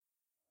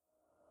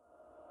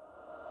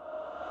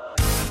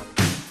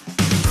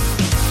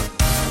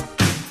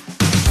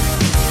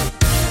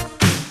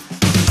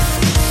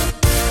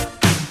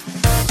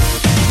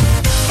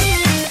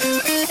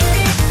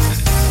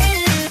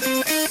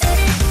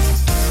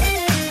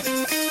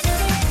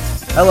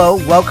Hello,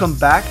 welcome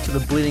back to the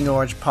Bleeding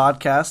Orange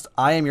podcast.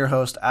 I am your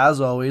host,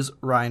 as always,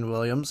 Ryan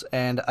Williams,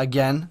 and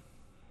again,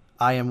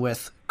 I am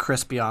with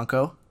Chris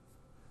Bianco.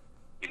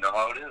 You know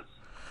how it is.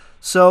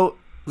 So,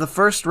 the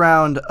first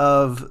round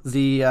of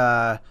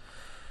the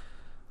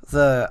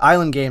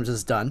Island Games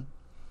is done.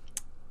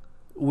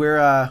 We're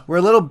a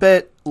little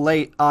bit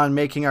late on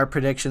making our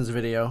predictions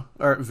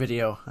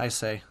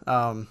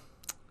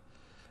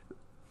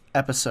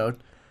episode,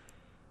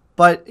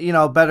 but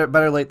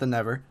better late than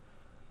never.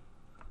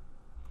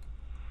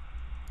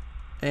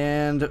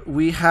 And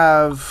we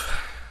have,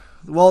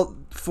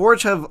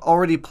 Forge have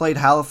already played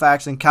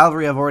Halifax, and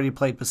Calvary have already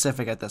played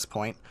Pacific at this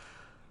point.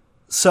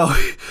 So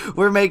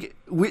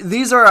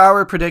these are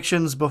our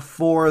predictions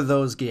before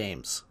those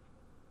games.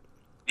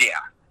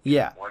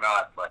 Yeah. We're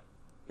not, but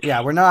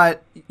yeah, we're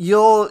not.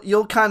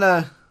 You'll kind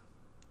of,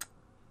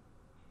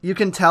 you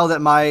can tell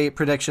that my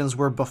predictions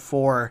were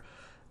before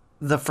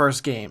the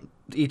first game,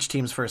 each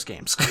team's first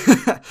games.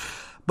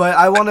 But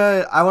I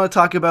wanna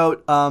talk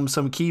about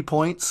some key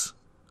points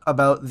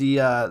about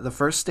the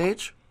first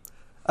stage.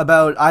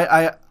 About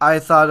I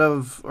thought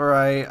of, or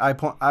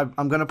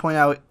I'm gonna point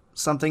out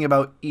something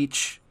about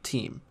each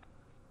team.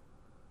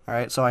 All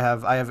right, so I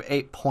have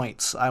 8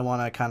 points I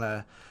want to kind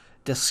of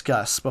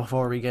discuss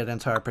before we get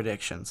into our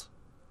predictions,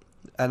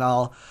 and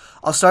I'll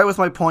start with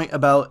my point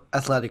about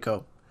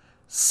Atletico.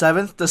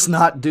 7th does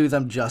not do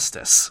them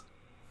justice.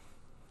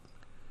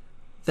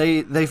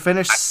 They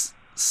finished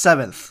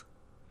 7th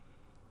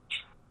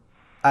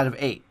out of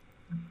 8.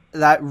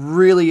 That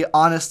really,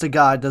 honest to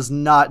God, does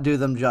not do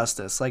them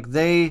justice. Like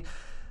they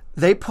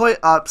put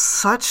up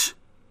such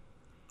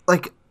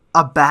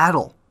a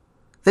battle.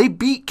 They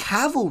beat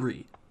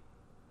Cavalry.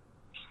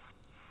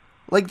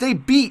 They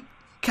beat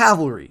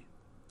Cavalry.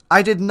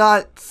 I did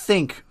not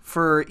think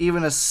for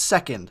even a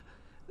second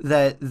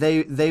that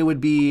they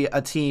would be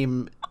a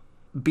team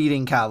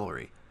beating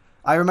Cavalry.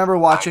 I remember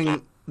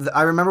watching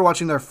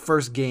their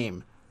first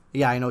game.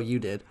 Yeah, I know you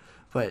did,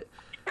 but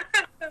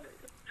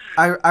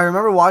I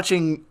remember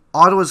watching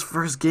Ottawa's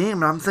first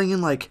game, and I'm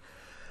thinking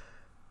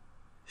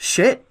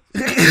shit.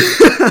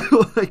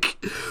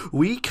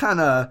 We kind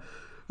of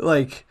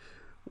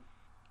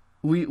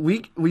we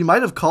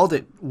might have called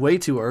it way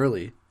too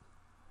early.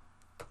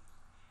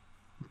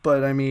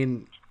 But I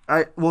mean,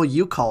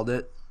 you called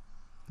it.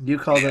 You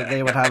called it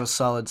they would have a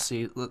solid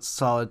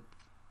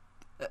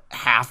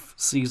half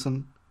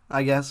season,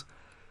 I guess.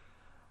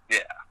 yeah.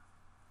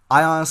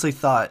 I honestly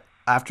thought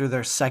after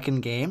their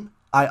second game,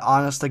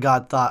 I'm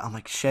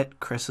like,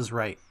 shit, Chris is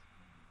right.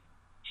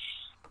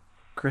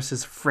 Chris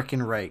is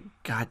freaking right.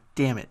 God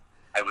damn it.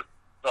 I was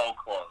so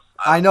close.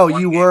 I know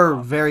you were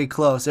very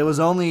close. It was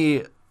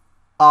only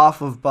off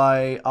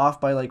by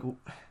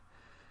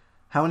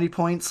how many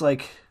points? I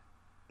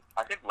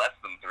think less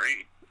than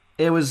 3.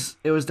 It was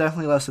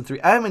definitely less than 3.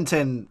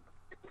 Edmonton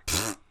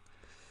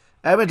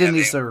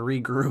needs to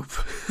regroup.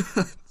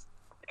 Yeah,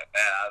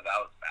 that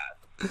was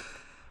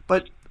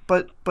bad.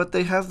 But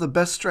they have the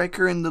best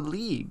striker in the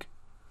league.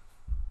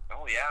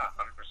 Oh yeah,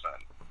 100%.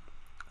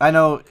 I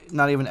know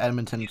not even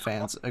Edmonton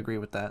fans agree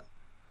with that.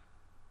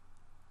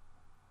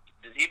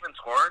 Did he even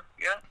score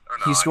yet? Or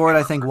no? He scored,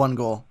 I think, 1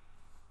 goal.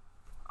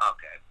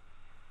 Okay.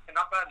 And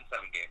not bad in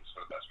 7 games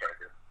for the best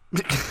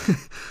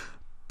striker.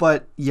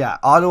 But yeah,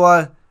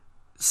 Ottawa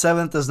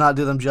 7th does not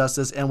do them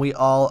justice, and we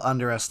all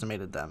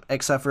underestimated them,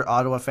 except for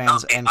Ottawa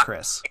fans and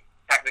Chris. I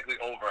technically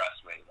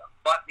overestimated them,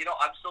 but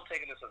I'm still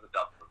taking this as a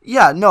dub.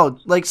 Yeah, no,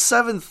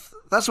 7th.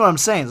 That's what I'm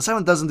saying. The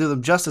 7th doesn't do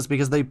them justice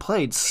because they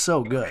played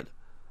so good.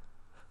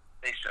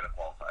 They should have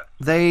qualified.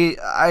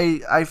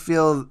 I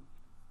feel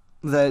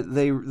that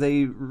they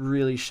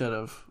really should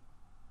have.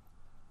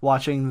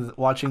 Watching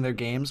their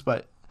games,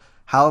 but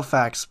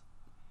Halifax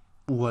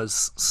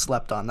was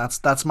slept on.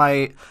 That's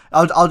my.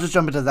 I'll just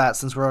jump into that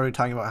since we're already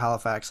talking about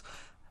Halifax.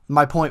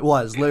 My point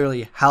was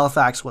literally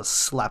Halifax was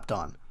slept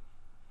on.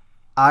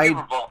 We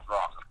were both wrong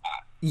on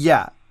that.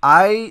 Yeah,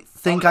 I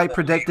think I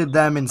predicted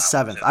them in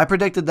 7th. I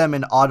predicted them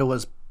in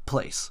Ottawa's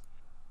place.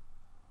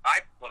 I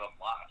put them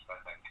last, I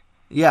think.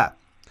 Yeah,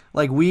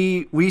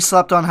 we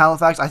slept on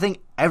Halifax. I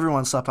think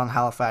everyone slept on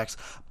Halifax.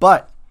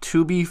 But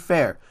to be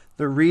fair,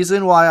 the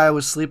reason why I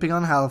was sleeping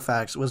on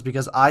Halifax was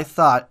because I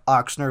thought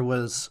Oxner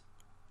was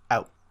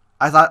out.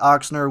 I thought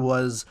Oxner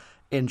was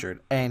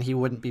injured and he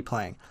wouldn't be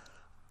playing.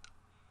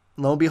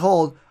 Lo and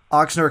behold,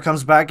 Oxner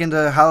comes back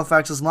into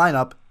Halifax's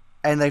lineup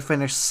and they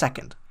finish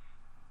 2nd.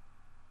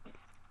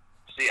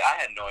 See, I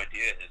had no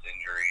idea his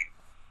injury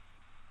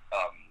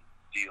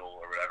deal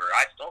or whatever.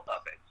 I still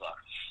thought they sucked.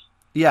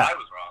 Yeah. I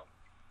was wrong.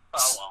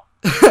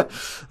 Oh,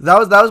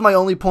 that well. was my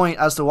only point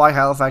as to why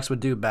Halifax would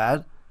do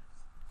bad.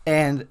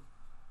 And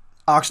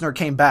Oxner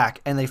came back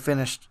and they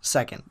finished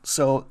 2nd.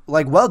 So,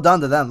 well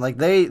done to them.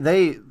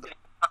 They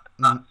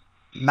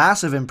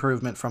massive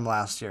improvement from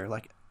last year.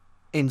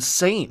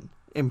 Insane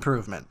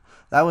improvement.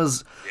 That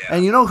was, yeah.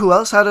 And you know who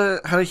else had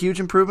a huge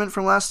improvement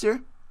from last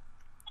year?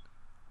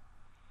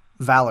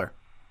 Valor.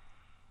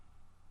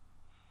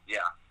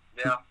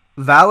 Yeah.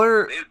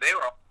 Valor. They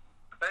were.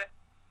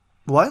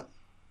 What?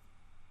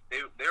 They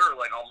were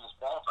almost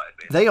qualified.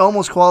 Basically. They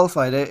almost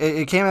qualified.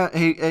 It came out.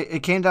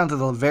 It came down to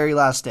the very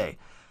last day.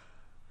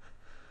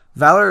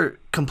 Valor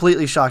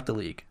completely shocked the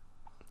league.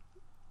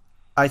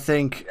 I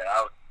think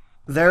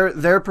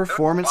their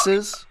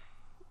performances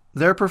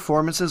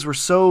were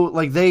so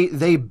like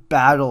they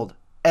battled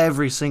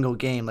every single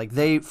game. Like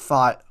they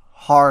fought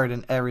hard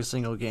in every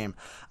single game.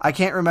 I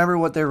can't remember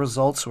what their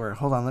results were.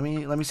 Hold on,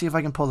 let me see if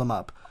I can pull them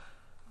up.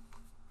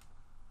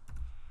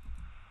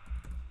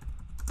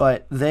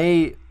 But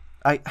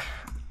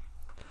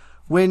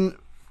when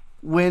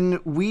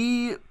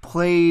we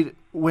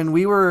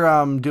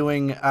were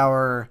doing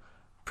our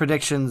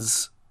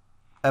predictions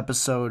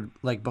episode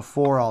like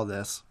before all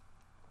this,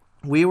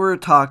 we were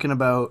talking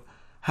about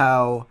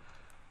how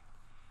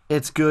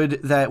it's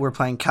good that we're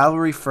playing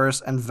Cavalry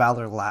first and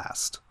Valor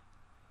last.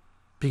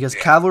 Because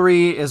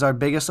Cavalry is our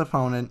biggest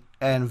opponent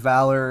and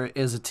Valor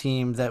is a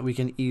team that we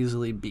can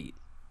easily beat.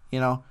 You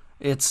know?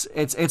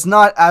 It's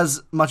not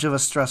as much of a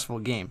stressful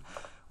game.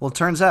 Well, it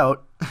turns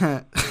out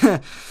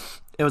it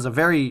was a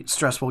very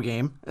stressful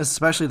game,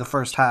 especially the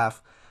first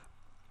half.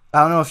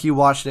 I don't know if you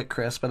watched it,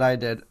 Chris, but I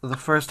did. The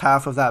first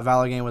half of that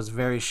Valor game was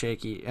very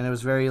shaky, and it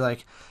was very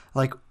like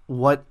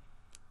what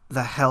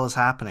the hell is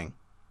happening?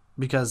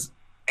 Because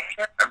I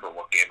can't remember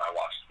what game I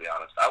watched, to be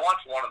honest. I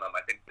watched one of them,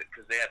 I think,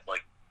 because they had,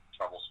 like,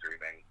 trouble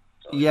streaming.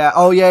 So yeah,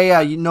 oh, yeah.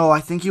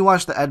 I think you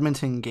watched the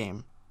Edmonton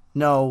game.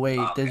 No, wait,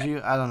 okay. Did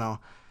you? I don't know.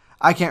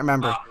 I can't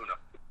remember. Who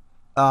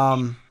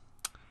knows?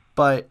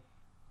 But,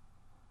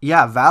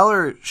 yeah,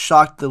 Valor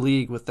shocked the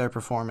league with their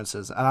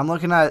performances. And I'm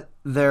looking at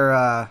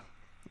their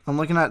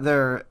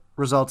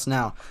results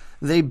now.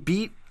 They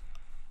beat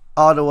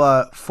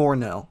Ottawa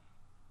 4-0.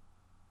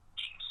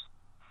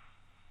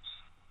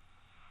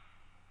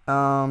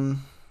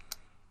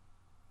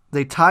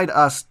 They tied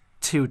us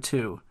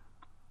 2-2.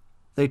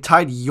 They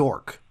tied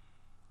York.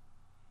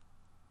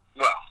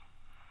 Well,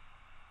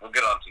 we'll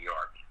get on to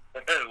York.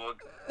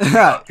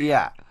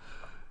 Yeah.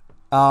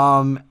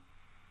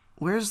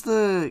 Where's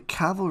the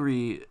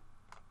Cavalry?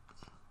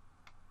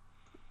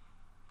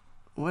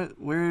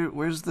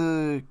 Where's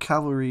the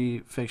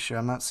Cavalry fixture?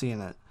 I'm not seeing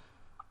it.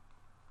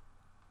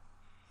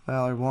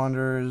 Valor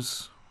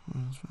Wanderers.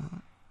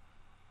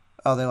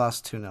 Oh, they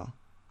lost 2-0.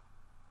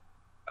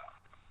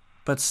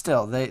 But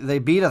still, they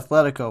beat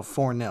Atletico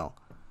 4-0.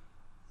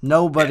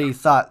 Nobody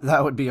thought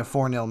that would be a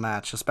 4-0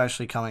 match,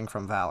 especially coming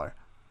from Valor.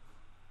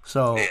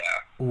 So,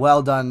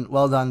 well done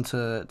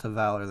to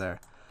Valor there.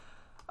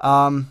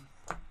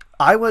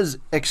 I was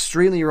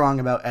extremely wrong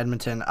about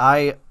Edmonton.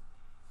 I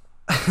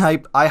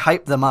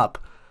hyped them up.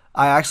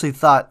 I actually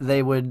thought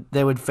they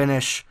would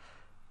finish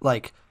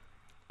like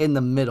in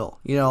the middle.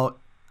 You know,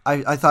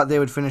 I thought they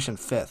would finish in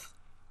 5th.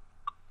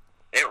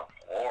 They were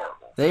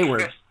horrible. They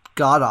were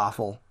god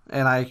awful.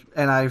 And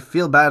I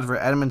feel bad for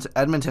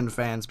Edmonton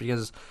fans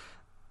because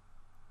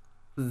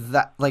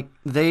that like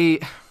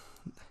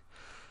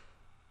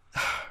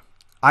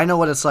I know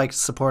what it's like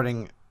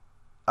supporting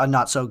a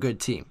not so good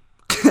team.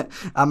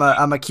 I'm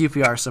a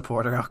QPR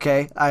supporter,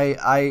 okay?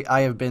 I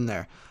have been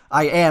there.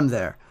 I am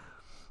there.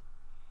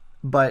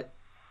 But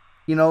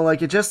you know,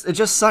 like it just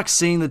sucks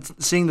seeing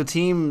the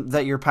team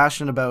that you're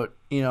passionate about,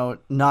 you know,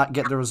 not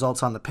get the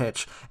results on the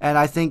pitch. And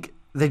I think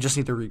they just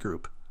need to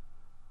regroup.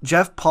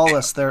 Jeff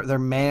Paulus, their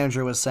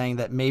manager, was saying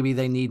that maybe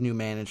they need new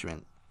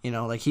management. You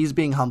know, like he's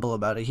being humble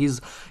about it.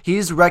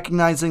 He's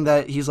recognizing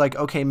that he's like,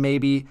 okay,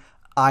 maybe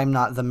I'm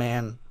not the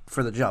man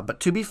for the job.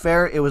 But to be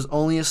fair, it was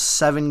only a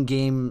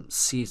 7-game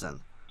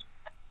season.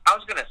 I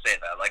was gonna say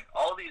that, like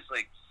all these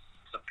like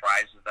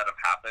surprises that have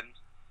happened,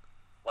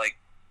 like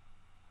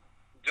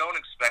don't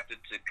expect it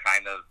to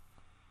kind of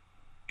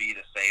be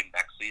the same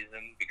next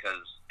season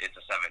because it's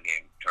a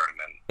 7-game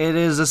tournament. It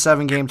is a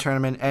 7-game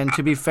tournament, and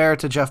to be fair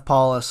to Jeff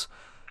Paulus,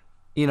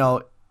 you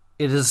know,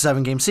 it is a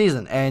 7-game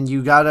season, and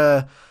you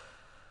gotta,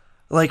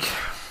 like,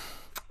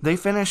 they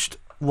finished,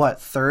 what,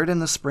 3rd in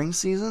the spring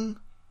season?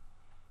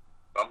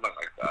 Something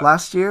like that.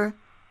 Last year?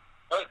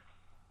 Good.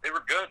 They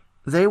were good.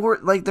 They were,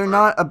 like, they're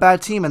not a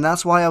bad team, and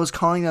that's why I was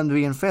calling them to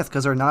be in 5th,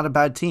 because they're not a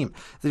bad team.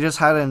 They just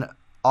had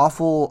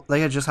awful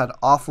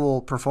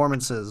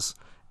performances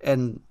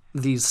in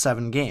these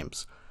 7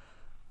 games.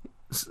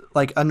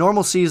 Like, a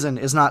normal season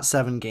is not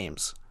 7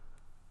 games.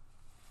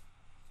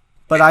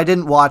 But I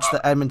didn't watch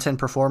the Edmonton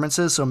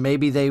performances, so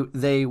maybe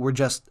they were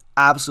just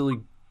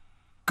absolutely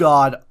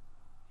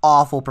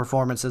god-awful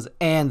performances,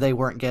 and they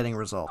weren't getting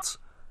results.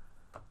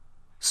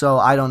 So,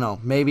 I don't know.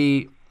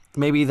 Maybe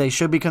they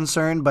should be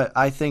concerned, but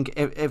I think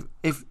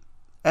if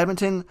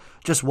Edmonton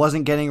just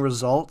wasn't getting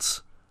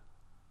results,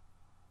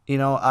 you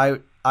know,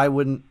 I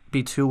wouldn't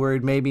be too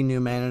worried. Maybe new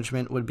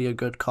management would be a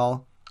good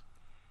call.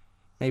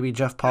 Maybe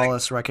Jeff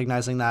Paulus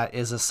recognizing that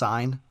is a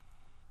sign,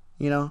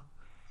 you know?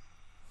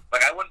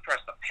 Like, I wouldn't press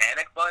the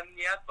panic button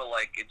yet, but,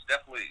 like, it's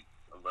definitely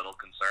a little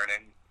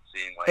concerning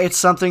seeing, like... It's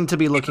something to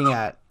be looking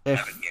at.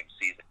 7-game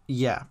season.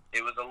 Yeah.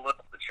 It was a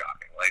little bit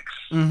shocking. Like,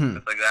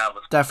 it's like that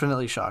was...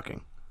 Definitely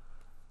shocking.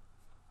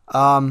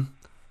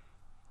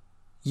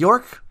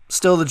 York,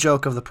 still the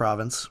joke of the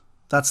province.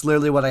 That's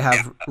literally what I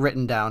have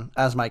written down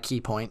as my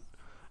key point.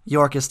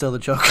 York is still the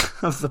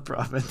joke of the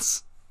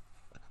province.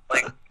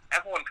 like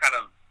everyone kind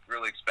of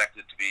really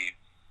expected to be,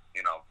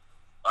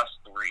 us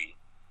three.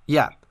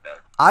 Yeah.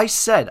 I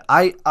said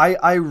I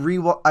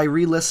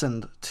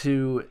re-listened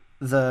to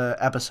the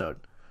episode,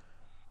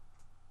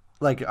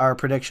 like our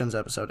predictions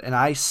episode, and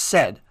I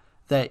said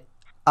that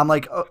I'm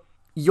like, oh,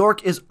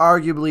 York is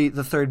arguably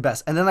the third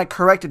best, and then I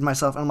corrected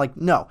myself and I'm like,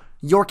 no,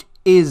 York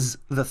is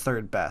the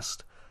third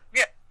best.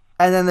 Yeah.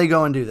 And then they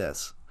go and do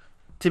this.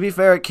 To be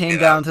fair, it came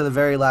down to the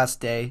very last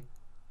day,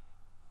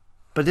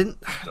 but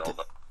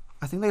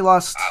I think they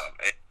lost.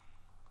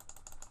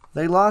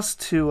 They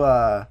lost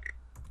to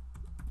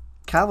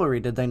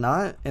Cavalry, did they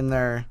not? In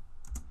their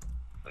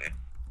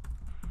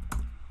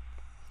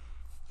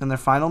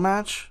final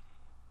match?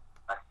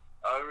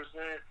 Was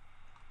it?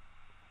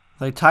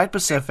 They tied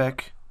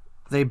Pacific.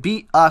 They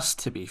beat us,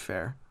 to be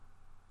fair.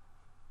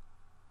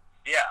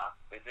 Yeah,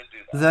 they did do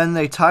that. Then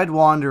they tied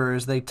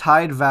Wanderers, they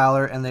tied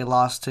Valor, and they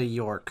lost to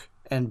York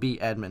and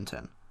beat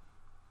Edmonton.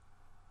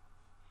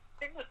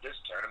 I think with this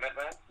tournament,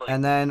 man.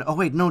 And then, oh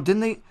wait, no,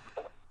 didn't they?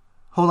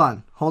 Hold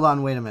on,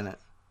 wait a minute.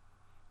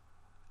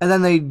 And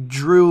then they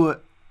drew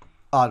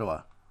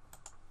Ottawa.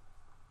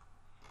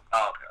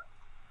 Oh, okay.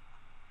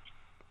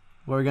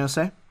 What were we going to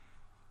say?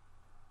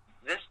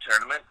 This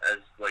tournament is,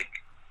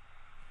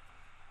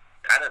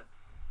 kind of,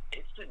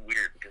 it's been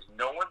weird because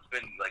no one's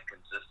been,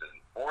 consistent.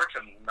 Forge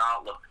have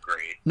not looked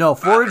great. No,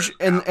 Forge,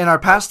 in our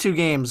past two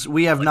games,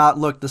 we have not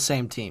looked the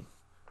same team.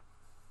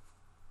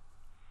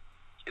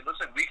 It looks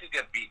like we could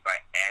get beat by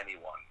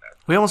anyone.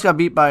 We almost got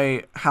beat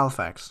by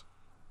Halifax.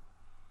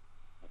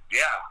 Yeah,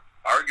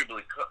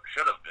 arguably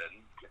should have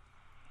been.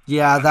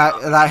 Yeah,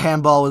 that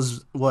handball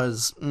was.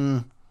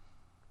 Yeah,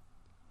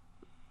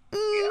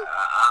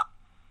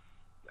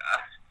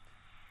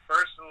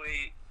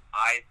 personally,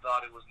 I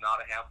thought it was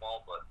not a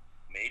handball, but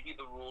maybe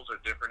the rules are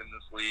different in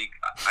this league.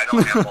 I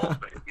know handball's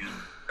been a huge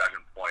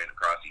discussion point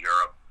across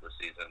Europe this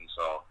season,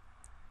 so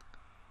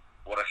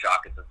what a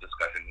shock it's a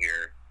discussion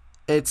here.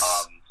 It's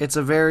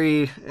a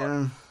very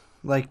I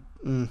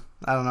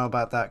don't know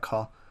about that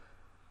call.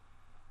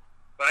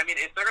 But I mean,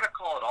 if they're gonna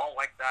call it all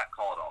like that,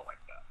 call it all like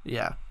that.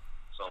 Yeah.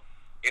 So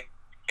if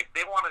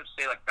they want to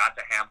say that's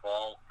a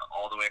handball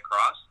all the way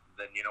across,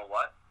 then you know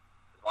what?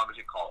 As long as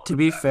you call it. To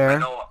be fair, I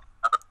know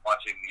I was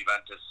watching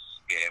Juventus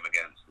game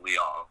against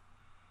Lyon,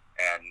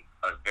 and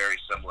a very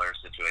similar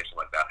situation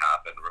like that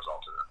happened,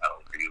 resulted in a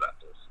penalty for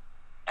Juventus.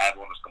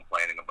 Everyone was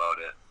complaining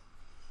about it.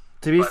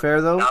 To be fair,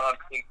 though,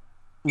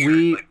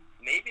 maybe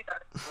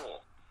that's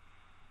cool.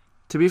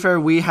 To be fair,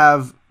 we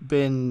have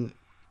been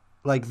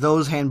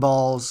those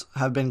handballs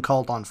have been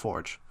called on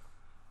Forge.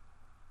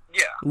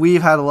 Yeah.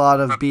 We've had a lot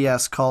of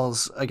BS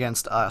calls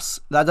against us.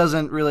 That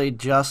doesn't really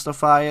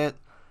justify it,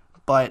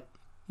 but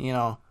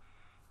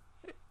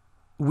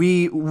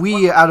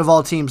we out of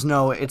all teams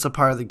know it's a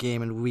part of the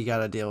game and we got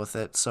to deal with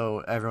it. So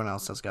everyone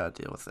else has got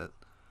to deal with it.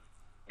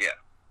 Yeah.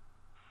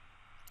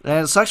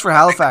 And it sucks for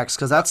Halifax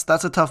because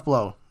that's a tough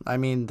blow. I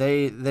mean,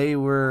 they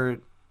were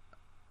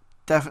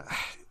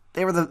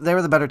they were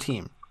the better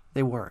team.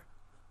 They were.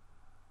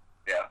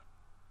 Yeah.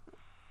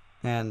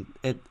 And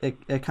it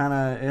kind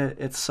of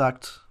it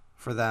sucked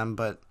for them,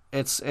 but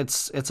it's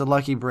a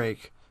lucky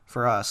break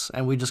for us,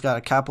 and we just got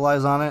to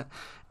capitalize on it.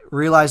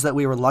 Realize that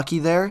we were lucky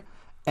there,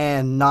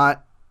 and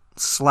not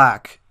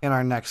slack in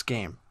our next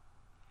game.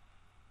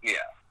 Yeah.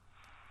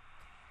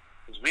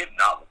 Because we have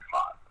not looked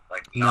hot,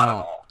 not at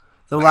all.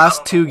 The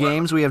last two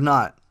games we have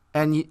not,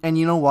 and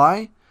you know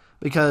why?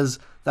 Because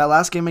that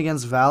last game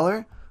against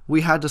Valor,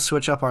 we had to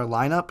switch up our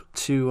lineup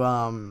to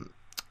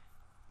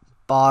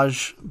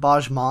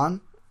Bajman,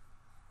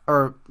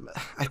 or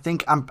I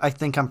think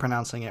I'm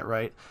pronouncing it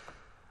right.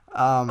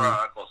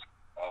 At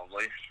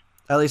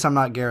least I'm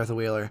not Gareth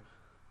Wheeler.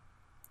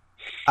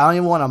 I don't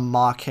even want to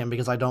mock him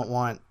because I don't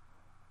want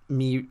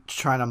me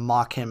trying to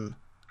mock him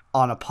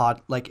on a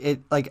pod.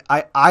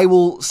 I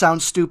will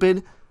sound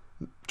stupid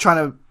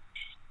trying to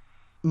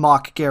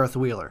mock Gareth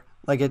Wheeler.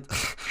 I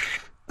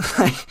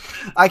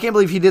can't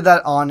believe he did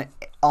that on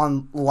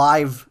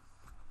live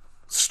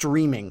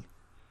streaming.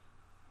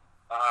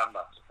 I'm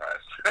not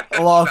surprised.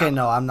 Well, okay,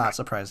 no, I'm not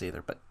surprised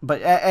either.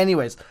 But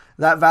anyways,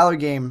 that Valor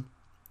game,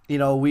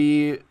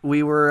 we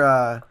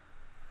were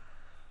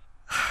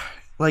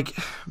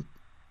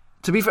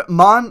to be fair,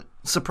 Mon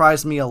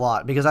surprised me a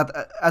lot because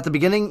at the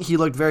beginning he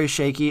looked very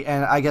shaky,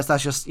 and I guess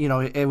that's just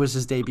it was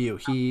his debut.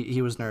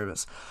 He was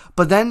nervous,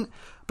 but then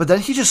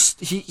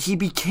he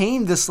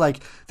became this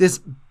this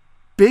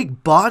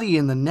big body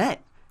in the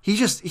net. He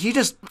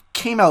just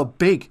came out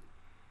big,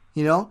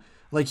 he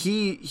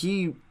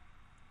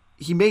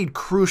made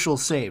crucial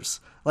saves.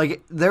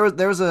 There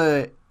was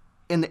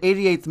in the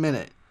 88th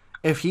minute,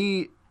 if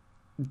he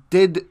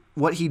did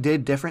what he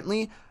did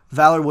differently,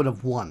 Valor would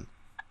have won.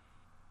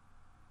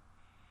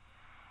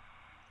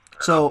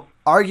 So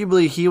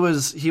arguably he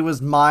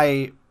was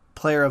my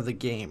player of the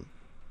game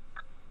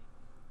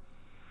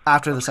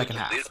after the second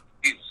half.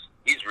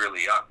 He's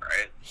really young,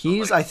 right?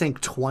 He's I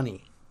think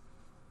 20.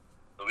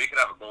 So we could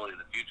have a goalie in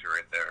the future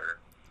right there.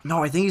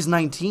 No, I think he's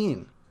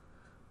 19.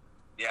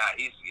 Yeah,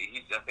 he's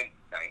I think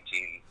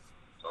 19.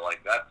 So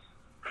that's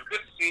good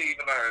to see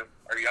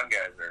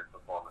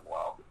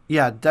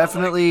Yeah,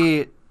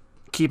 definitely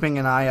keeping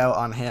an eye out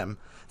on him.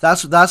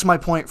 That's my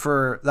point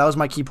that was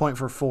my key point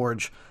for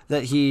Forge,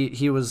 that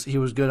he was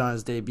good on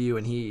his debut,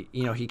 and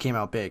he came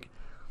out big.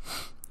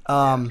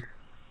 And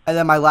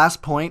then my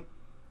last point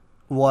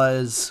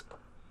was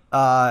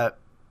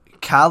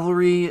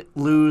Cavalry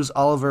lose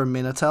Oliver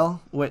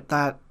Minitel. With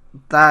that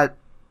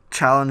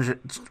challenge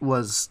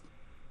was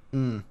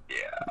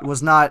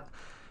not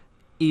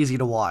easy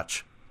to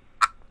watch.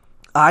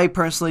 I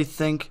personally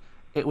think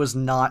it was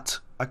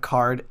not a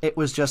card. It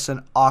was just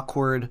an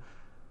awkward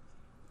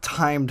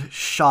timed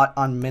shot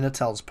on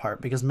Minitel's part,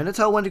 because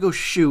Minitel went to go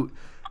shoot,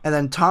 and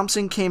then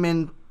Thompson came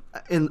in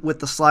with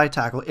the slide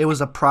tackle. It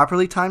was a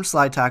properly timed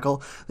slide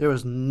tackle. There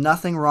was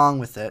nothing wrong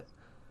with it.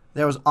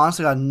 There was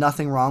honestly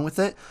nothing wrong with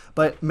it,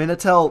 but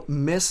Minitel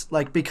missed,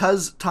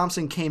 because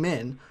Thompson came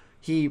in,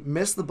 he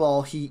missed the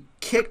ball. He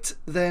kicked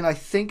then, I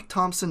think,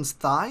 Thompson's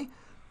thigh,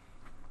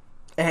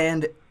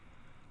 and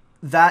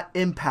that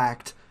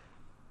impact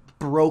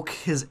broke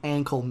his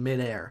ankle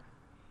midair.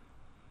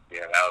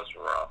 Yeah, that was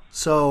rough.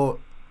 So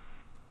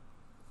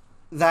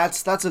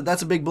that's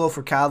a big blow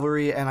for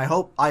Cavalry, and I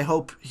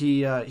hope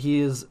he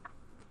is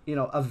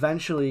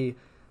eventually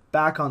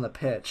back on the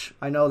pitch.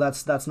 I know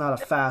that's not a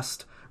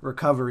fast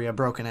recovery, a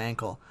broken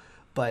ankle,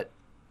 but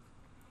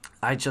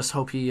I just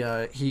hope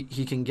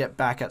he can get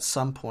back at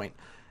some point.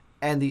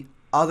 And the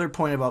other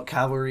point about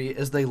Cavalry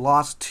is they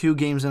lost 2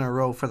 games in a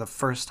row for the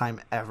first time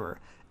ever,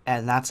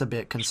 and that's a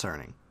bit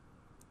concerning.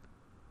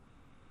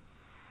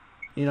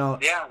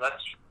 Yeah,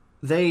 that's.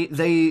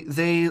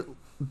 They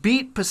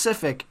beat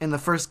Pacific in the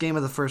first game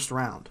of the first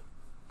round,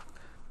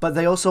 but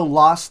they also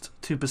lost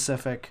to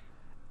Pacific,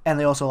 and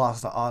they also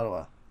lost to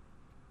Ottawa.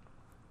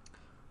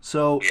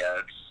 So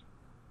yeah,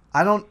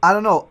 I don't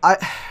know.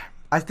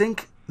 I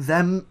think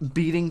them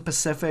beating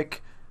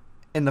Pacific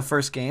in the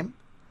first game.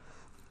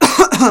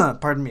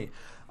 Pardon me.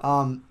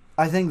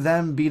 I think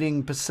them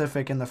beating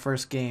Pacific in the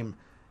first game,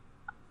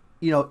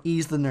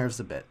 eased the nerves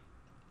a bit.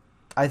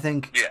 I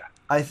think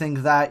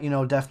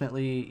that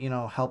definitely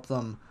helped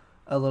them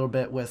a little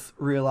bit with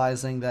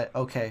realizing that,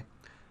 okay,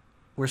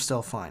 we're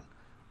still fine.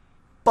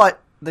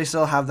 But they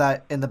still have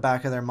that in the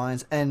back of their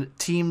minds, and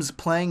teams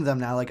playing them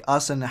now, like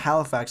us and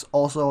Halifax,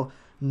 also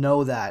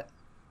know that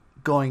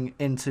going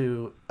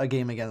into a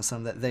game against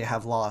them, that they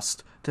have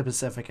lost to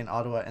Pacific and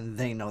Ottawa, and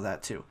they know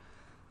that too.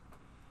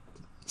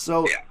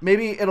 So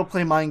maybe it'll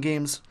play mind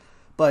games,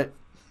 but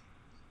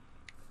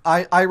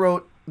I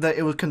wrote that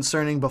it was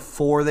concerning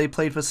before they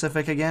played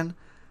Pacific again,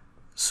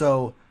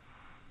 so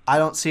I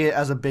don't see it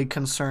as a big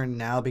concern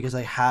now, because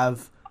they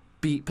have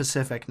beat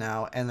Pacific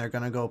now, and they're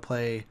going to go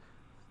play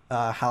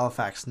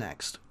Halifax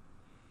next.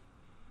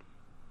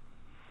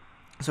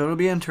 So it'll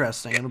be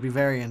interesting. It'll be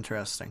very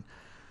interesting.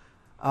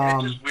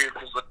 It's just weird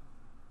because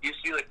you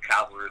see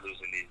Cavalry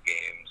losing these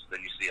games,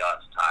 then you see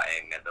us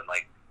tying, and then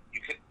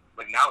you can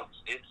now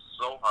it's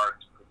so hard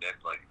to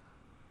predict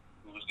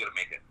who's gonna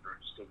make it through,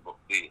 just because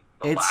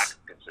the lack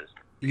of consistency.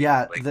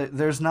 Yeah,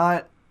 there's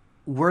not.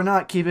 We're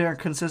not keeping our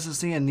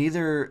consistency, and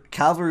neither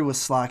Cavalry was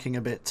slacking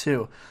a bit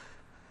too.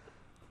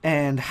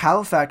 And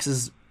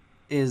Halifax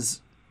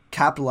is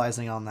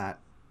capitalizing on that.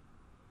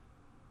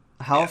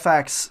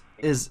 Halifax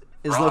is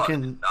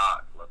looking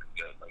not looking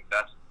good.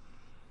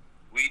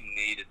 We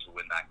needed to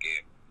win that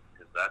game,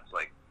 because that's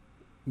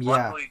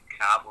luckily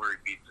Cavalry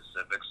beat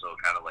Pacific, so it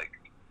kind of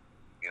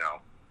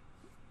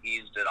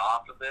eased it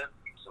off a bit.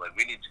 So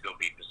we need to go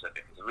beat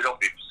Pacific, because if we don't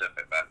beat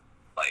Pacific, then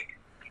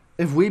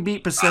if we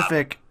beat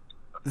Pacific,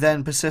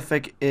 then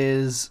Pacific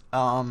is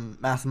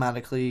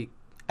mathematically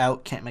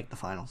out, can't make the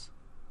finals.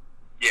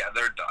 Yeah,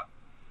 they're done.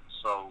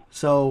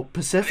 So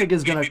Pacific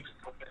is gonna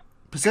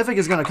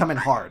come in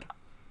hard.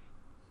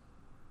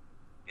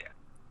 Yeah,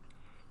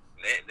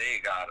 they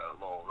got a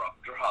little rough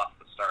draw at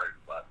the start,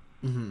 but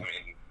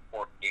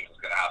 4 games is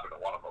gonna happen to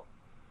one of them.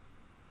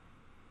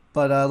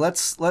 But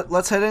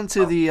let's head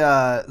into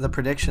the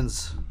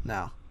predictions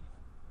now.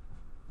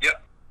 Yeah.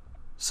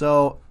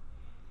 So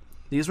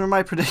these were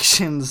my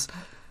predictions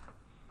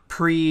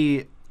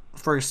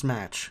pre-first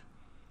match.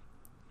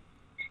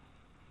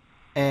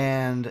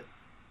 And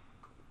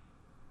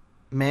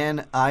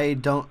man, I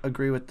don't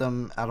agree with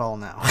them at all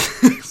now.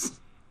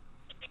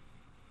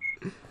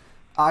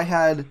 I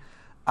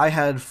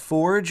had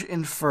Forge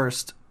in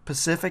first,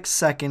 Pacific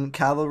second,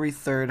 Cavalry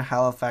third,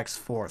 Halifax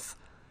fourth.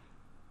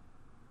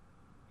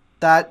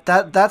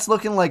 That's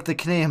looking like the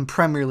Canadian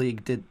Premier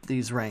League did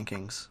these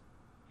rankings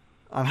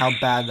on how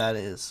bad that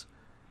is.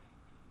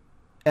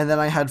 And then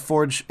I had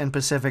Forge and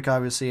Pacific,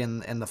 obviously,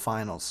 in the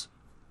finals.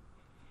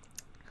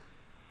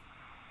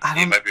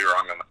 You might be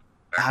wrong on that.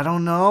 I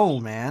don't know,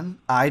 man.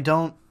 I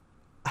don't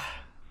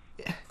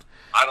see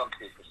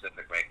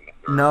Pacific making it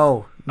through.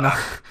 No.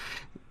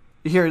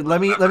 Here,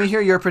 let me hear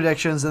your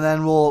predictions, and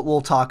then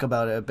we'll talk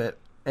about it a bit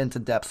into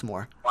depth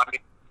more.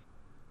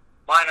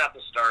 Mine at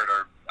the start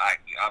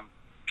I'm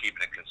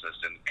keeping it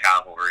consistent.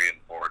 Cavalry and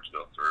Forge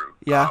go through.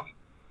 Yeah.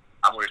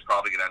 Cavalry's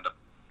probably going to end up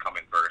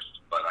coming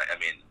first, but I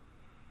mean,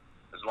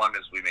 as long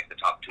as we make the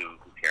top 2,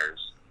 who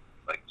cares?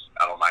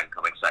 I don't mind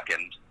coming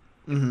second.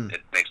 Mm-hmm.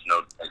 It makes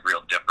no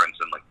real difference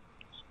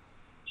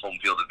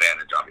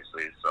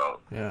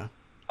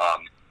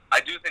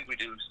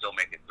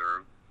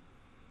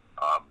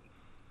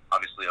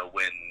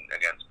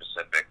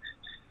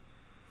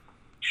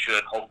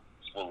should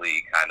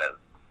hopefully kind of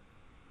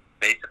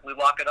basically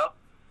lock it up,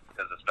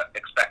 because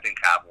expecting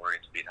Cavalry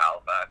to beat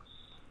Halifax.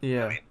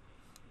 Yeah. I mean,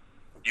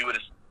 you would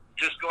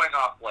just going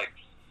off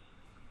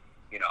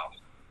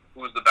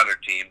who's the better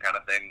team kind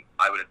of thing.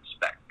 I would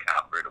expect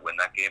Cavalry to win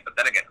that game, but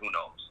then again, who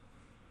knows?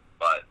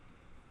 But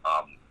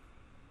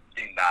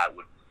seeing that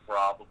would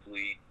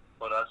probably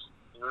put us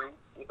through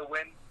with a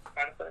win,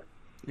 kind of thing.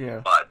 Yeah.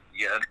 But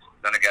yeah,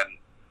 then again,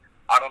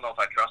 I don't know if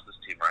I trust this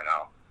team right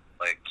now.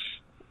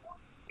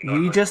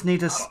 We just need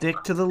to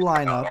stick to the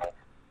lineup.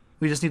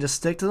 We just need to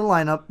stick to the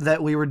lineup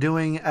that we were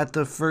doing in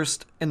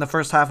the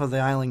first half of the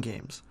Island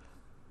games.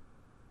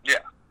 Yeah.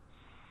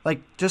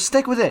 Just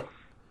stick with it.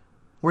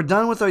 We're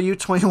done with our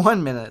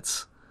U21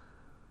 minutes.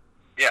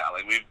 Yeah,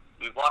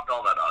 we've locked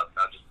all that up.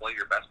 Now just play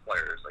your best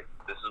players.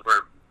 This is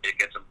where it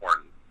gets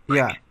important.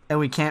 Yeah, and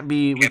we can't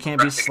be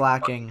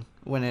slacking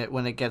when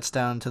it gets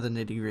down to the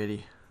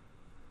nitty-gritty.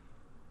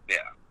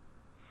 Yeah.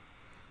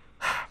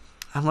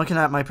 I'm looking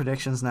at my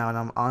predictions now, and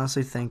I'm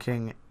honestly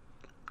thinking,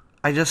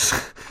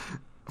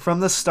 from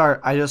the start,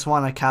 I just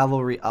want a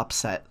Cavalry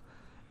upset.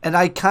 And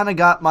I kind of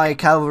got my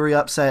Cavalry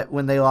upset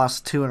when they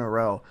lost 2 in a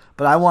row.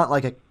 But I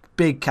want a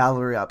big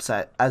Cavalry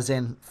upset, as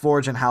in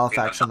Forge and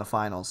Halifax in the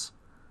finals.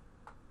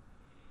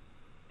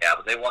 Yeah,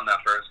 but they won that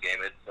first game.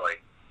 It's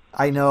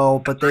I know,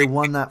 but they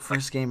won that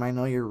first game. I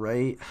know you're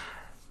right.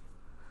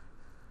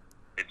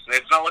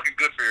 It's not looking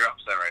good for your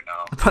upset right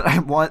now. But I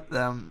want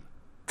them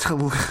to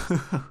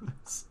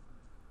lose.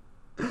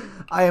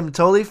 I am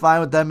totally fine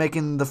with them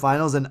making the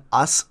finals and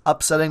us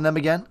upsetting them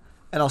again,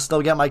 and I'll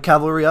still get my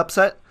Cavalry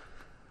upset.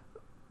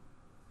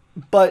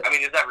 But I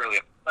mean, is that really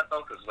upset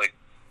though? Because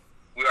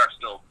we are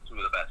still 2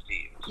 of the best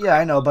teams. Yeah,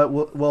 I know, but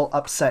we'll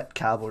upset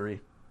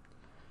Cavalry.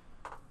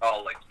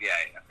 Oh, yeah,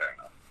 fair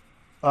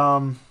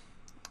enough.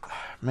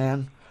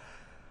 Man.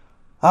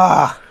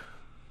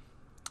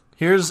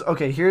 Here's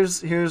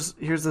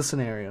the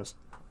scenarios.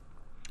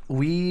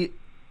 We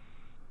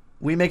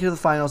make it to the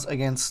finals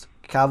against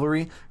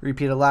Cavalry,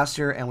 repeated last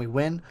year, and we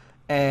win.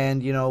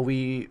 And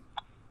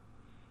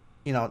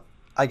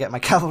I get my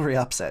Cavalry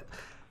upset.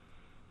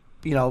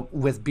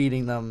 With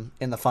beating them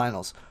in the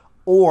finals,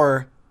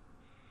 or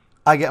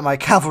I get my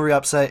Cavalry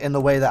upset in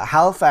the way that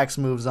Halifax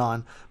moves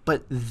on,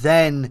 but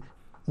then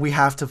we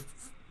have to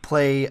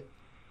play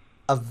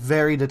a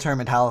very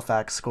determined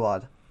Halifax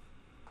squad.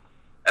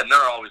 And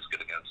they're always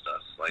good against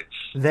us.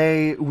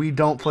 We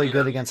don't play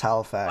good against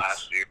Halifax.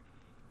 Last year,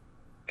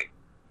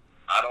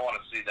 I don't want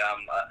to see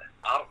them.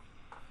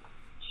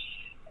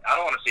 I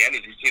don't want to see any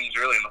of these teams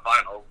really in the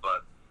finals,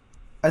 but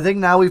I think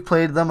now we've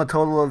played them a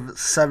total of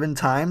 7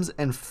 times,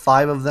 and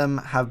 5 of them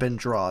have been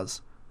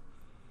draws.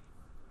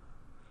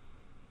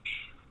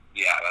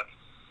 Yeah, that's...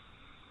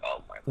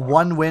 Oh, my God.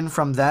 1 win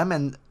from them,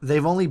 and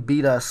they've only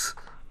beat us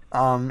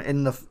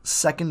in the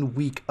second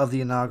week of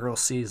the inaugural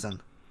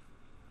season.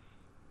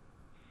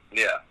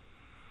 Yeah.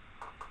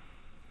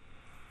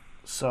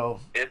 So...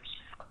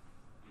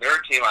 They're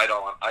a team I'd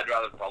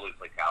rather probably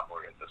play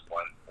Cavalry at this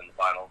point in the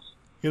finals.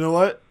 You know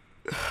what?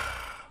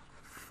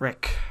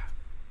 Frick.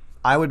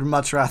 I would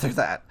much rather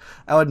that.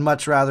 I would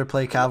much rather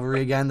play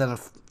Cavalry again than a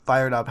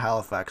fired up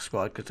Halifax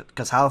squad,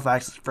 because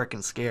Halifax is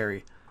freaking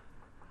scary.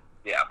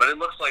 Yeah, but it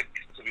looks like,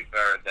 to be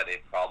fair, that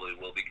it probably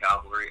will be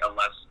Cavalry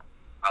unless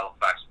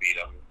Halifax beat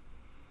them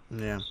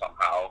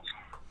somehow.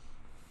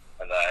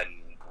 And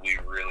then we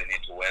really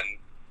need to win.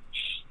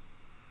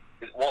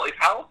 Well, if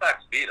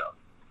Halifax beat them,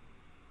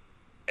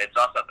 it's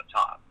us at the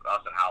top,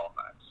 us and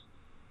Halifax.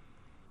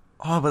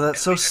 Oh, but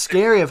that's so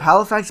scary. If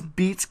Halifax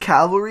beats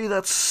Cavalry,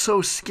 that's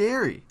so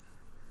scary.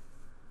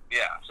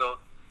 Yeah, so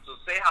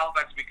say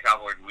Halifax beat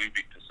Cavalry and we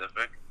beat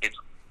Pacific, it's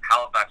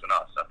Halifax and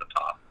us at the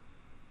top.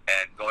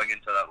 And going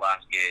into that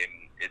last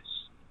game,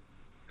 it's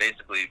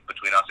basically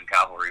between us and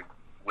Cavalry,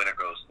 winner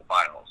goes to the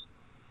finals.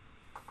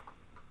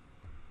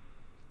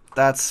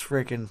 That's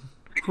freaking...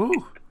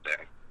 Whew.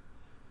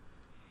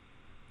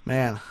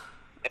 Man,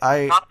 it's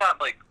not that,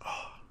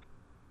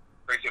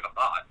 crazy of a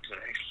thought to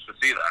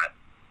see that.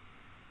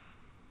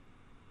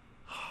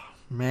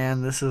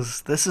 Man, this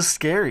is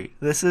scary.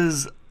 This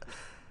is...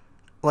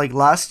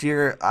 last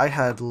year, I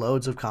had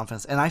loads of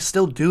confidence, and I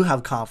still do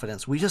have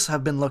confidence. We just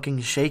have been looking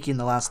shaky in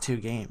the last 2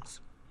 games.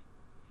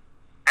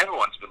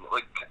 Everyone's been,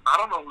 I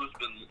don't know who's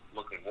been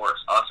looking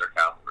worse, us or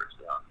Cavalry, to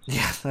be honest.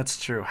 Yeah,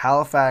 that's true.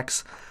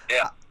 Halifax,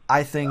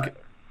 I think,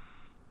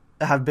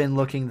 have been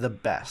looking the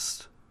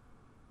best.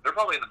 They're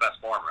probably in the best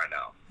form right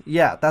now.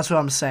 Yeah, that's what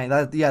I'm saying.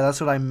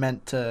 That's what I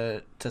meant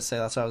to say.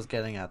 That's what I was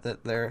getting at,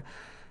 that they're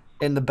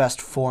in the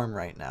best form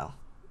right now.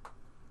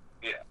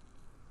 Yeah.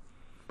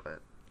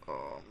 But,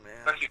 oh, man.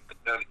 Especially with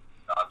the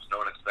jobs, no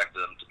one expected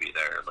them to be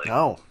there.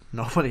 No,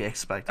 nobody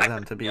expected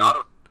them to be. The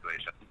auto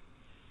situation.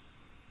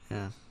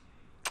 Yeah.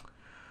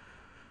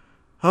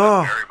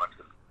 Oh. Very much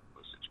the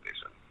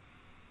situation.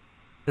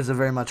 Is it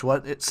very much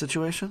what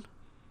situation?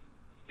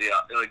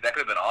 Yeah, that could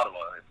have been Ottawa.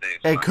 If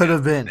they it could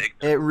have been.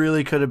 It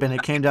really could have been.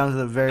 It came down to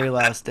the very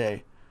last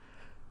day.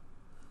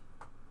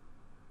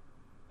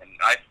 And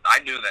I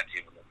knew that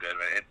team would look good.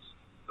 It's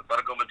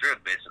Atletico Madrid,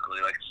 basically.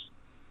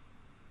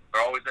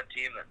 They're always that team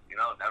team that you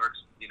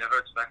never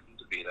expect them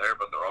to be there,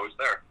 but they're always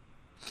there.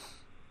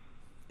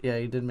 Yeah,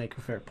 you did make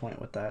a fair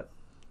point with that.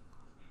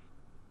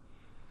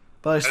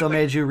 But I still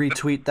made you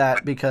retweet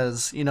that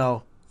because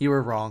you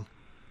were wrong.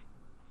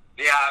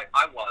 Yeah,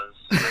 I was.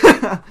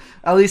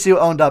 At least you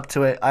owned up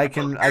to it. I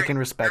can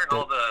respect it.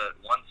 All the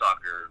One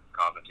Soccer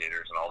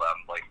commentators and all them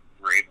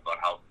rave about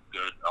how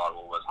good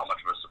Ottawa was, how much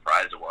of a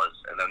surprise it was,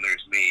 and then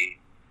there's me,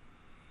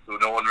 who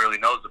no one really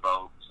knows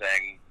about,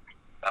 saying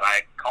that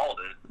I called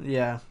it.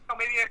 Yeah.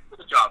 Maybe I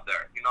did a job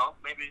there.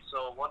 Maybe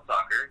so. One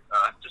Soccer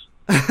just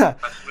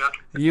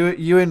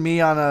you and me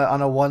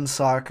on a One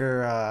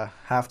Soccer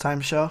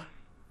halftime show.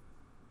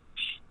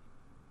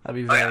 That'd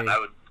be very.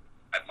 Yeah,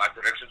 my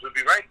predictions would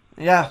be right.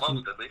 Yeah.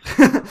 Almost, at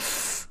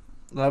least.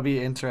 That'd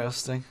be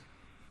interesting.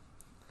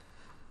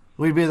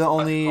 We'd be the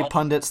only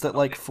pundits that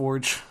like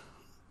Forge.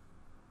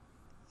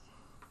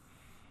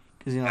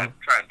 Because I'd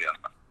try and be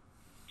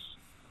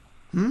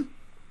unbiased.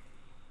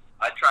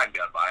 I'd try and be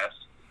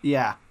unbiased.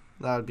 Yeah,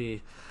 that would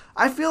be.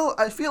 I feel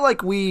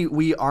like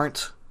we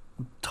aren't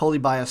totally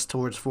biased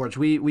towards Forge.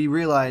 We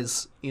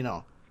realize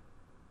we're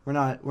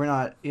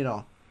not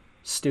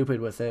stupid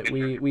with it.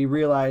 We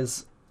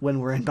realize when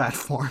we're in bad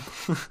form.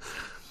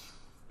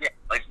 Yeah,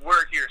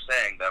 we're here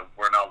saying that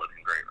we're not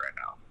looking great right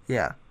now.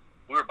 Yeah.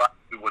 We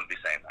wouldn't be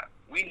saying that.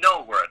 We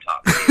know we're a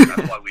top team.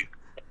 That's why we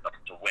picked them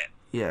to win.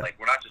 Yeah.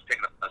 We're not just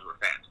picking them because we're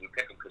fans. We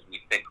pick them because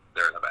we think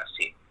they're the best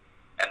team.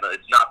 And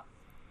it's not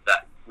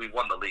that we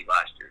won the league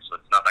last year, so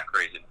it's not that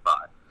crazy to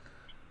thought.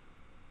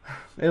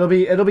 It'll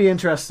be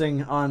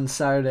interesting on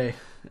Saturday.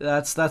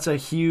 That's a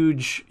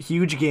huge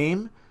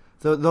game.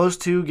 Those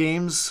two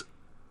games.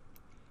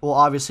 Well,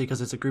 obviously,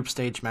 because it's a group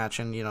stage match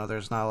and,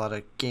 there's not a lot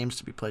of games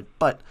to be played.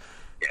 But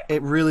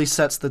it really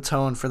sets the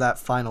tone for that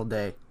final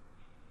day.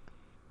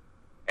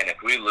 And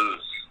if we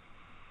lose...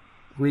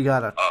 We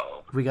gotta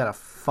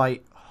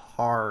fight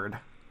hard.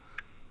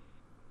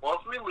 Well,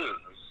 if we lose,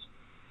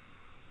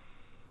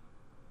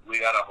 we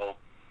gotta hope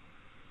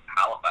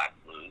Halifax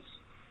lose.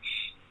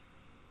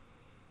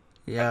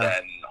 Yeah. And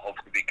then hope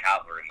to beat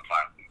Cavalry in the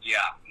final.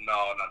 Yeah.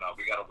 No.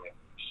 We gotta win.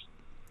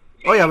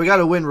 Oh, yeah, we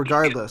gotta win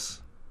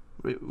regardless.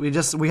 We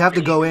have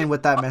to go in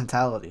with that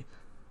mentality.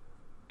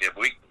 Yeah,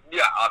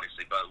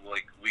 obviously, but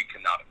we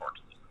cannot afford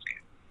to lose this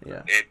game.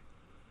 Yeah. It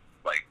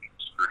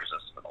screws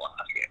us for the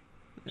last game.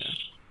 Yeah.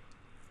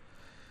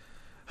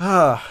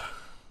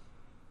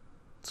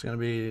 It's gonna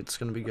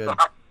be good.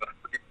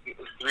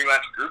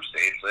 3-match group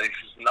stage,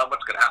 not much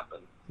could happen.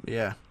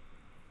 Yeah.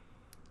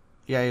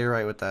 Yeah, you're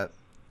right with that.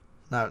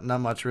 Not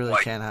much really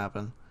can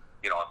happen.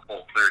 A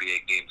full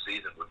 38 game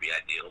season would be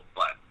ideal,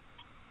 but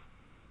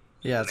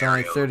yeah, it's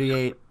only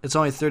 38. It's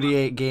only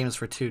 38 games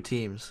for two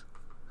teams.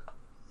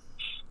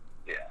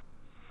 Yeah.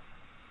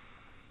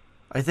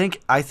 I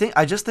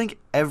just think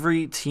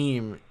every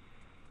team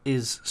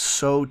is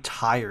so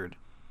tired.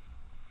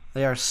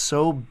 They are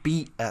so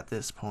beat at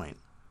this point.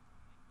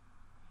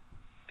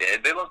 Yeah,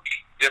 they look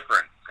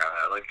different, kind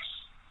of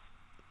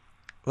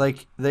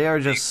like they are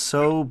just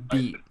so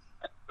beat.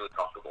 Really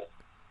comfortable.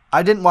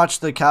 I didn't watch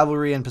the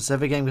Cavalry and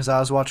Pacific game because I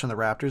was watching the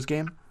Raptors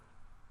game.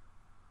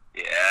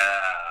 Yeah.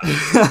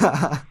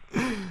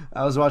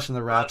 I was watching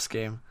the Raps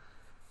game.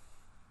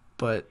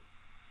 But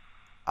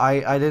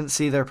I didn't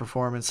see their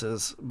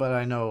performances, but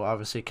I know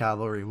obviously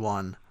Cavalry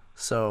won.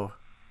 So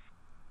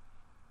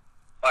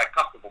by a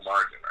comfortable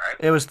margin, right?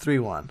 It was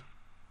 3-1.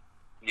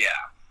 Yeah.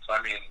 So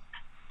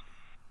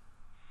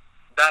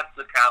that's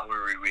the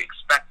Cavalry we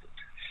expected.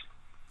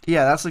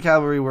 Yeah, that's the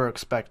Cavalry we're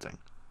expecting.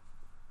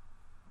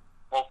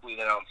 Hopefully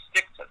they don't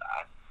stick to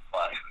that,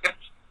 but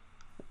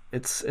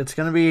it's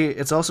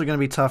also gonna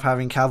be tough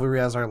having Cavalry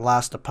as our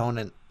last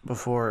opponent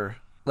before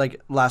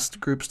last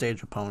group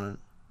stage opponent.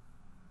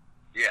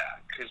 Yeah,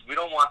 because we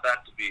don't want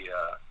that to be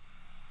a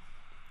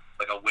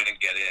win and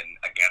get in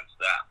against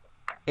them.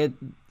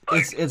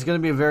 It's going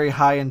to be a very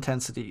high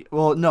intensity.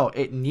 Well, no,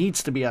 it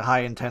needs to be a high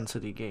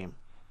intensity game.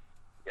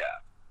 Yeah.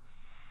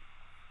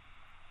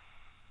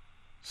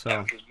 So.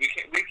 Yeah, because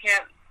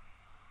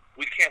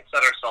we can't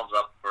set ourselves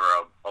up for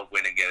a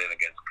win and get in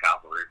against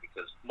Cavalry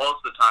because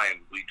most of the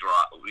time we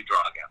draw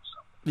against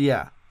them.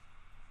 Yeah.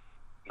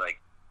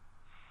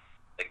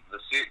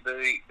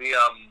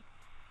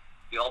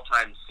 The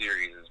all-time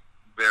series is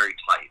very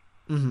tight.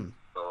 Mm-hmm.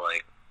 So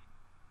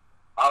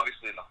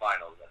obviously in the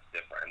finals that's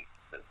different.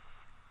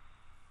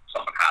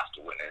 Someone has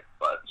to win it,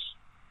 but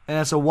and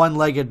it's a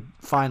one-legged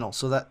final,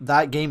 so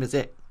that game is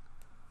it.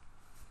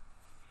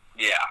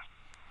 Yeah.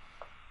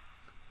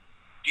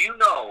 Do you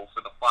know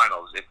for the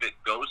finals if it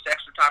goes to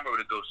extra time or would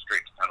it go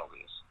straight to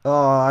penalties?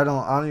 Oh, I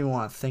don't even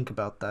want to think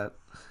about that.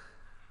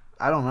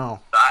 I don't know.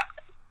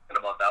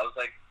 Thinking about that, I was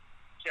like,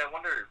 I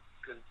wonder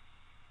because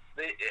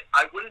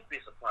I wouldn't be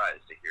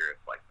surprised to hear it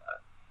like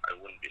that. I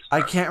wouldn't be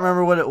surprised. I can't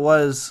remember what it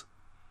was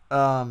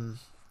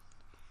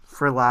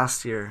for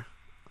last year.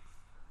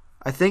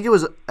 I think it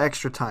was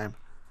extra time.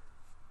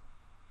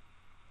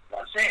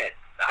 That's it.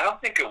 I don't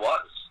think it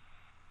was.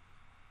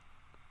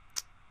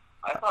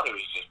 I thought it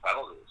was just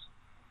penalties.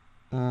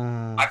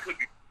 I could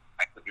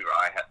be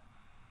wrong.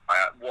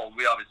 Well,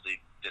 we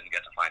obviously didn't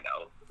get to find out.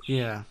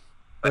 Yeah,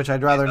 which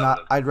I'd rather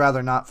not. I'd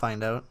rather not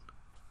find out.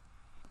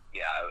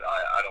 Yeah,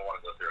 I don't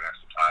want to go through an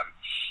extra time.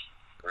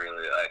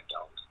 Really, I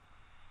don't.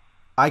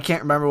 I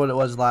can't remember what it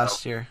was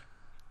last year.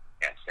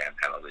 Can't stand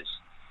penalties.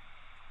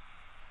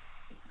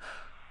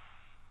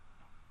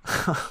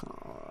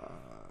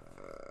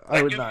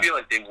 I do feel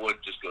like they would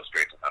just go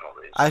straight to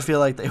penalties. I feel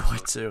like they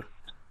would too.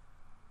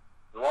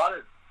 A lot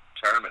of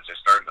tournaments are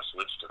starting to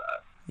switch to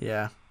that.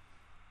 Yeah.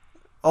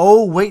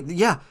 Oh, wait.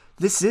 Yeah.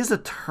 This is a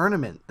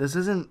tournament. This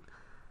isn't...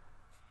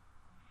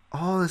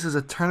 Oh, this is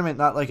a tournament,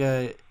 not like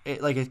a...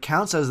 It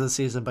counts as the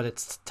season, but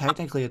it's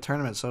technically a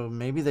tournament, so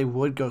maybe they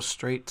would go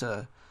straight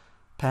to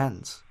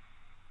pens.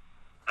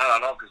 I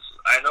don't know, because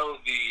I know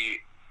the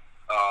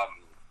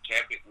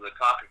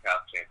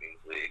CONCACAF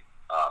Champions League,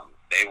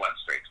 they went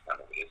straight to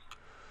penalties.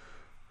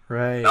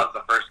 Right. That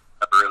was the first time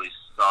I ever really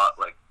saw it,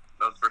 like,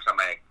 that was the first time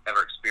I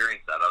ever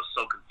experienced that. I was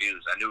so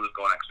confused. I knew it was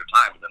going extra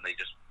time, and then they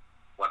just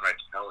went right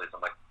to penalties.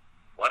 I'm like,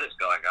 what is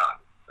going on?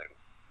 Like,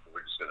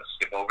 we're just going to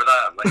skip over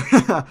that? I'm like...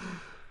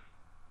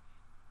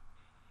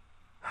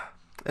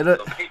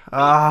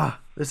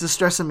 this is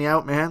stressing me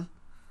out, man.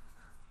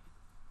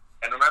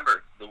 And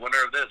remember, the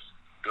winner of this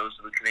goes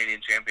to the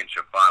Canadian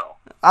Championship final.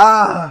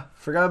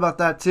 Forgot about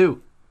that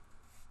too.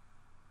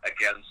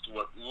 Against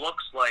what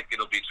looks like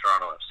it'll be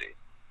Toronto FC.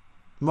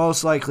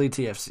 Most likely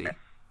TFC.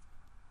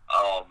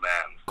 Oh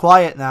man.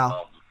 Quiet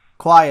now.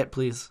 Quiet,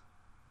 please.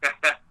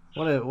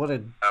 What a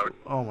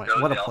oh my,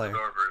 what a player.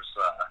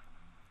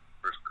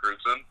 Versus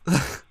Crutzen.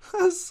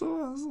 That's so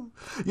awesome.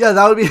 Yeah,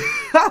 that would be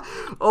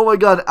oh my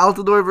god,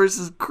 Altidore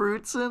versus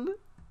Crutzen.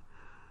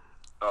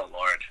 Oh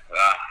lord.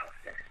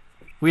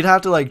 We'd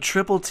have to like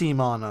triple team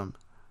on them.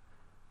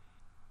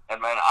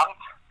 And man,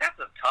 that's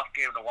a tough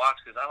game to watch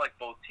because I like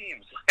both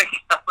teams. Like,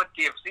 I'm a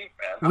TFC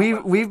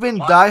fan. We've been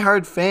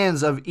diehard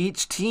fans of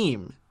each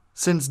team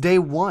since day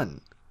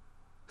one.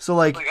 So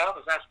like, I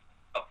was asked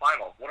a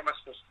final. What am I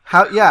supposed to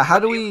do?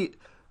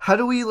 How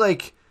do we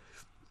like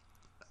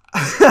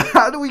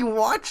how do we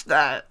watch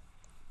that?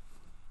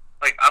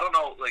 Like, I don't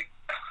know, like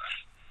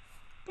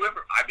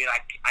whoever. I mean,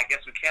 I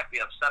guess we can't be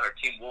upset. Our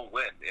team will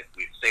win if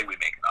we say we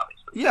make it,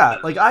 obviously. Yeah,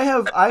 like I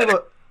have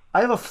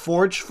a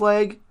Forge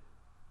flag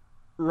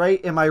right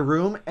in my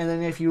room, and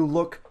then if you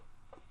look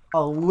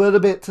a little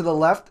bit to the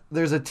left,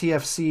 there's a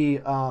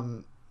TFC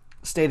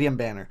stadium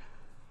banner.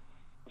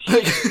 Yeah,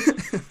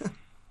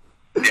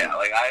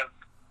 like I have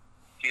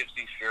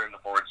TFC shirt and the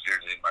Forge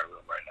jersey in my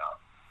room right now.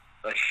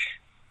 Like,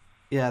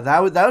 yeah,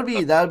 that would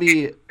be that'd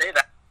be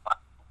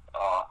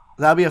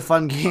a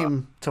fun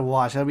game to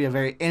watch. That'd be a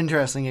very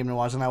interesting game to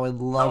watch, and I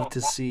would love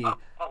to see. I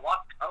don't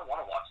want to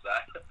watch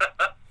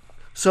that.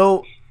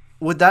 So,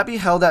 would that be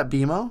held at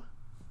BMO?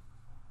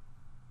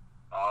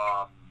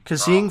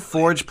 Because seeing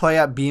Forge play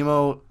at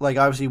BMO, like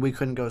obviously we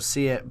couldn't go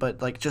see it,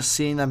 but like just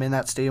seeing them in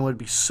that stadium would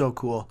be so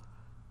cool.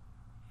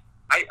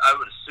 I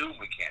would assume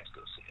we can't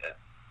go see it.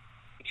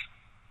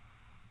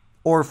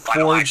 Or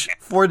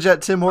Forge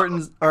at Tim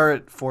Hortons, or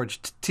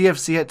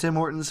TFC at Tim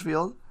Hortons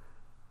Field.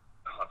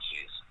 Oh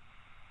jeez.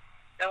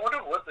 I wonder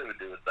what they would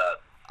do with that.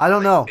 I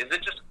don't know. Is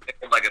it just a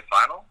one-legged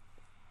final?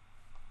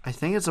 I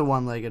think it's a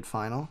one-legged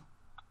final.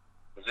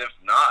 Because if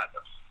not,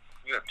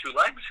 you have two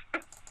legs.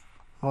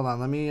 Hold on,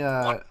 let me.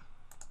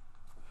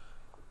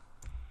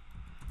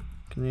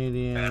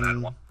 Canadian. And I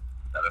want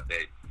that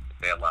if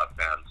they allowed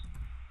fans.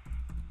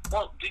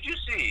 Well, did you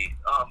see?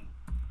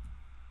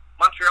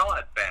 Montreal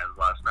had fans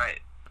last night.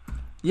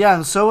 Yeah,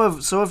 and so have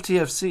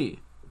TFC.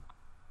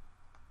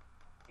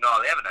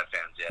 No, they haven't had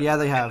fans yet. Yeah,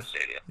 they have.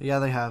 The Yeah,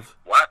 they have.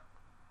 What?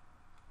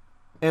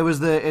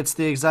 It's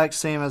the exact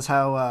same as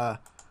how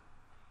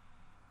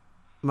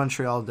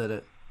Montreal did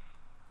it.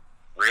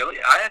 Really?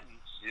 I hadn't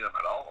seen them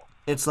at all.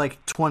 It's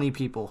like 20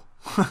 people.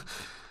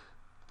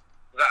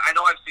 I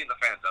know I've seen the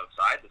fans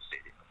outside the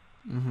stadium.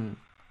 Mm-hmm.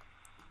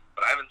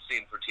 But I haven't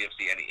seen for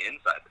TFC any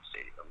inside the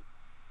stadium.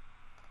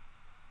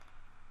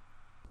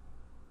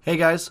 Hey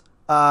guys,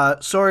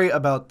 sorry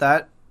about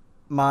that.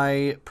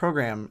 My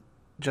program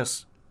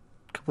just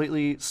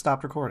completely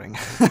stopped recording.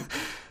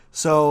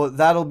 So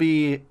that'll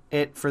be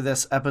it for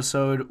this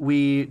episode.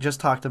 We just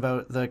talked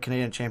about the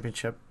Canadian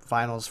Championship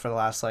finals for the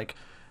last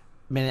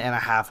minute and a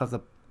half of the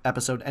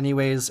episode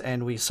anyways,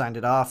 and we signed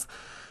it off.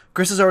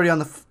 Chris is already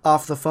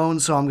off the phone,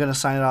 so I'm going to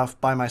sign it off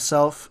by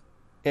myself.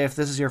 If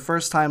this is your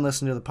first time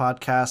listening to the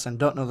podcast and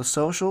don't know the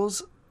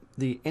socials,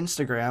 the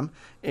Instagram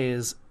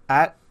is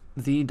at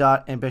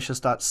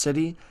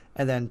the.ambitious.city,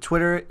 and then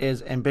Twitter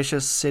is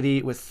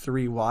ambitiouscity with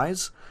 3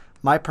 Ys.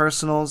 My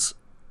personals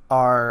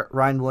are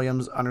Ryan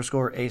Williams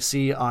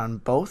 _AC on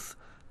both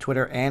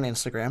Twitter and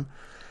Instagram.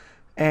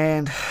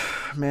 And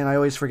man, I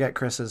always forget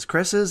Chris's.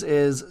 Chris's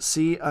is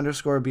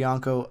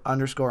C_Bianco_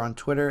 on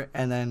Twitter,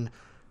 and then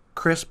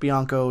Chris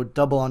Bianco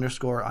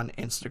 _ on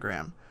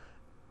Instagram.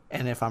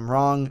 And if I'm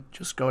wrong,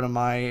 just go to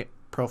my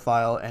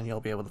profile and you'll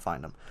be able to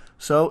find them.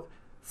 So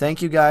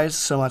thank you guys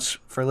so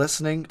much for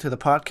listening to the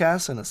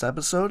podcast in this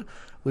episode.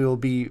 We will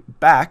be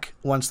back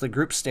once the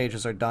group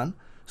stages are done.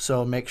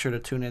 So make sure to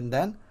tune in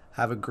then.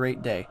 Have a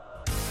great day.